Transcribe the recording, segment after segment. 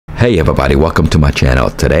Hey everybody, welcome to my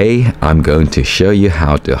channel. Today I'm going to show you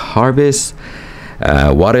how to harvest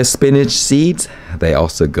water spinach seeds. They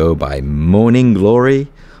also go by Morning Glory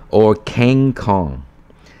or King Kong.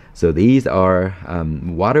 So these are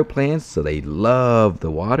water plants, so they love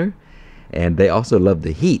the water and they also love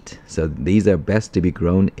the heat. So these are best to be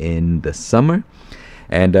grown in the summer.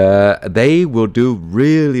 And they will do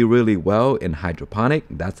really well in hydroponic.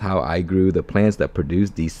 That's how I grew the plants that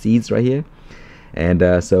produce these seeds right here.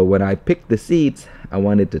 And so when I picked the seeds, I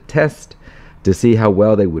wanted to test to see how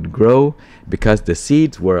well they would grow because the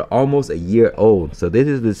seeds were almost a year old. So this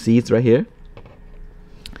is the seeds right here.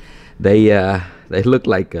 They look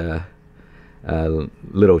like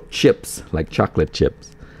little chips, like chocolate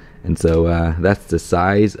chips. And so that's the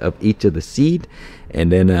size of each of the seed.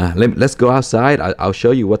 And then let's go outside. I'll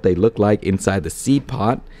show you what they look like inside the seed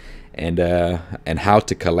pot and how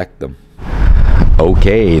to collect them.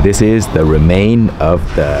 Okay, this is the remain of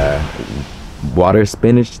the water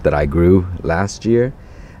spinach that I grew last year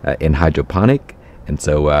in hydroponic. And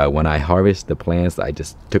so when I harvest the plants, I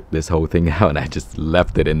just took this whole thing out and I just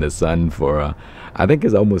left it in the sun for I think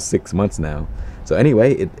it's almost 6 months now. So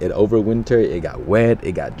anyway, it overwintered, it got wet,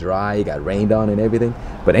 it got dry, it got rained on and everything.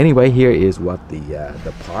 But anyway, here is what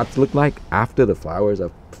the pods look like after the flowers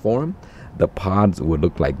are formed. The pods would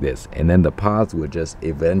look like this, and then the pods would just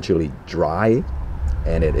eventually dry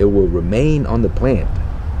and it will remain on the plant,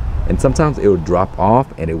 and sometimes it will drop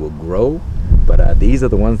off and it will grow, but these are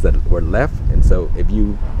the ones that were left. And so if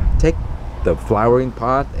you take the flowering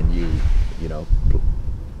pot and you know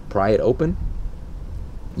pry it open,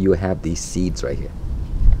 you have these seeds right here.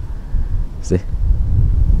 See,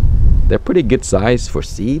 they're pretty good size for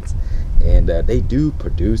seeds, and they do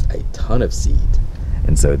produce a ton of seed.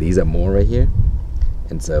 And so these are more right here,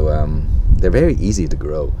 and so they're very easy to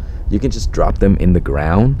grow. You can just drop them in the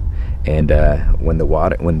ground, and when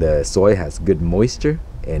the soil has good moisture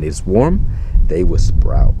and is warm, they will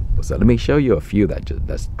sprout. So let me show you a few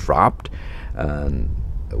that's dropped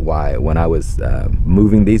when I was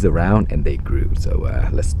moving these around, and they grew. So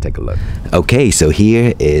let's take a look. Okay, so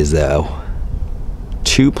here is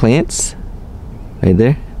 2 plants right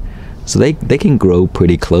there. So they can grow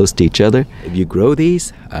pretty close to each other. If you grow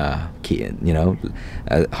these,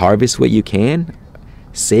 harvest what you can,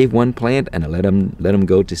 save one plant and let them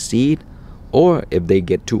go to seed. Or if they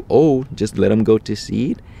get too old, just let them go to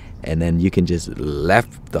seed, and then you can just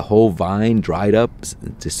left the whole vine dried up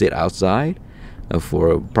to sit outside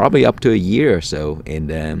for probably up to a year or so,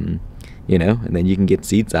 and and then you can get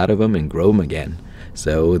seeds out of them and grow them again.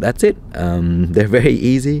 So that's it. They're very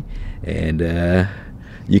easy, and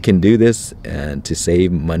you can do this to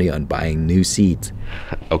save money on buying new seeds.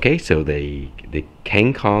 Okay, so the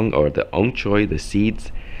King Kong or the Ong Choy, the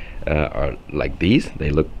seeds are like these. They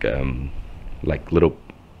look like little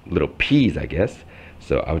peas, I guess.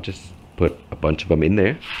 So I'll just put a bunch of them in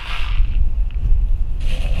there,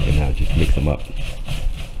 and I'll just mix them up.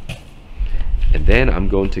 And then I'm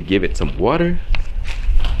going to give it some water.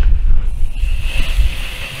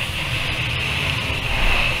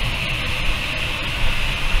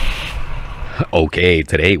 Okay,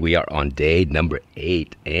 today we are on day number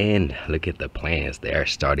 8, and look at the plants. They are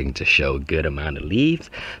starting to show a good amount of leaves.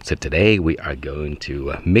 So today we are going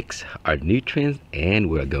to mix our nutrients, and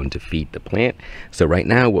we're going to feed the plant. So right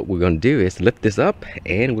now what we're going to do is lift this up,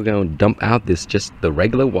 and we're going to dump out just the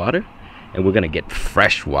regular water, and we're going to get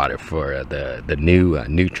fresh water for the new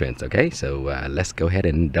nutrients. Okay, so let's go ahead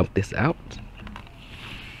and dump this out.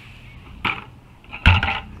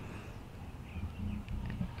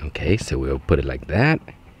 Okay, so we'll put it like that.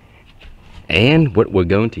 And what we're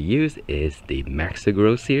going to use is the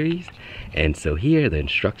Max2Grow series. And so here the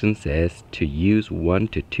instruction says to use 1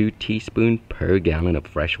 to 2 teaspoons per gallon of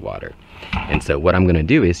fresh water. And so what I'm going to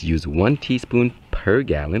do is use 1 teaspoon per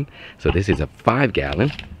gallon. So this is a 5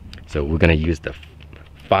 gallon. So we're going to use the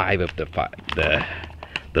 5 of the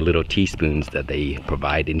little teaspoons that they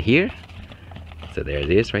provide in here. So there it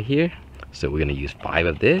is right here. So we're going to use 5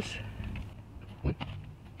 of this.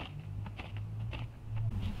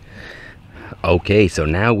 Okay, so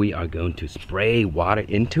now we are going to spray water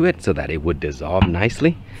into it so that it would dissolve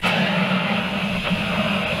nicely.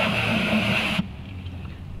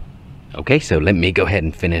 Okay, so let me go ahead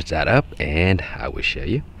and finish that up, and I will show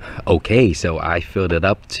you. Okay, so I filled it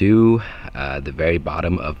up to the very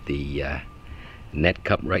bottom of the net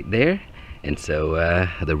cup right there. And so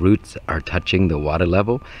the roots are touching the water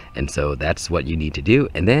level, and so that's what you need to do.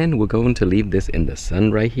 And then we're going to leave this in the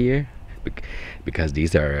sun right here, because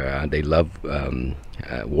these are they love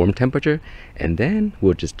warm temperature. And then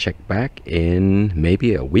we'll just check back in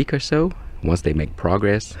maybe a week or so once they make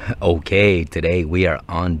progress. Okay, today we are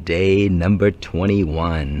on day number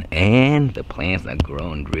 21 and the plants are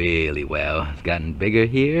growing really well. It's gotten bigger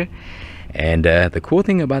here. And the cool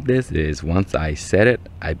thing about this is once I set it,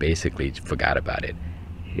 I basically forgot about it.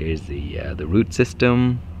 Here's the root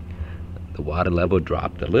system. The water level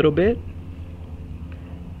dropped a little bit.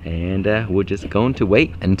 And we're just going to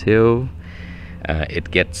wait until it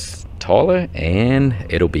gets taller and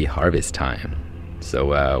it'll be harvest time.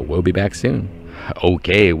 So we'll be back soon.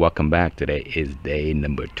 Okay, welcome back. Today is day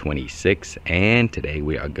number 26 and today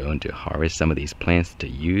we are going to harvest some of these plants to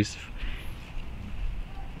use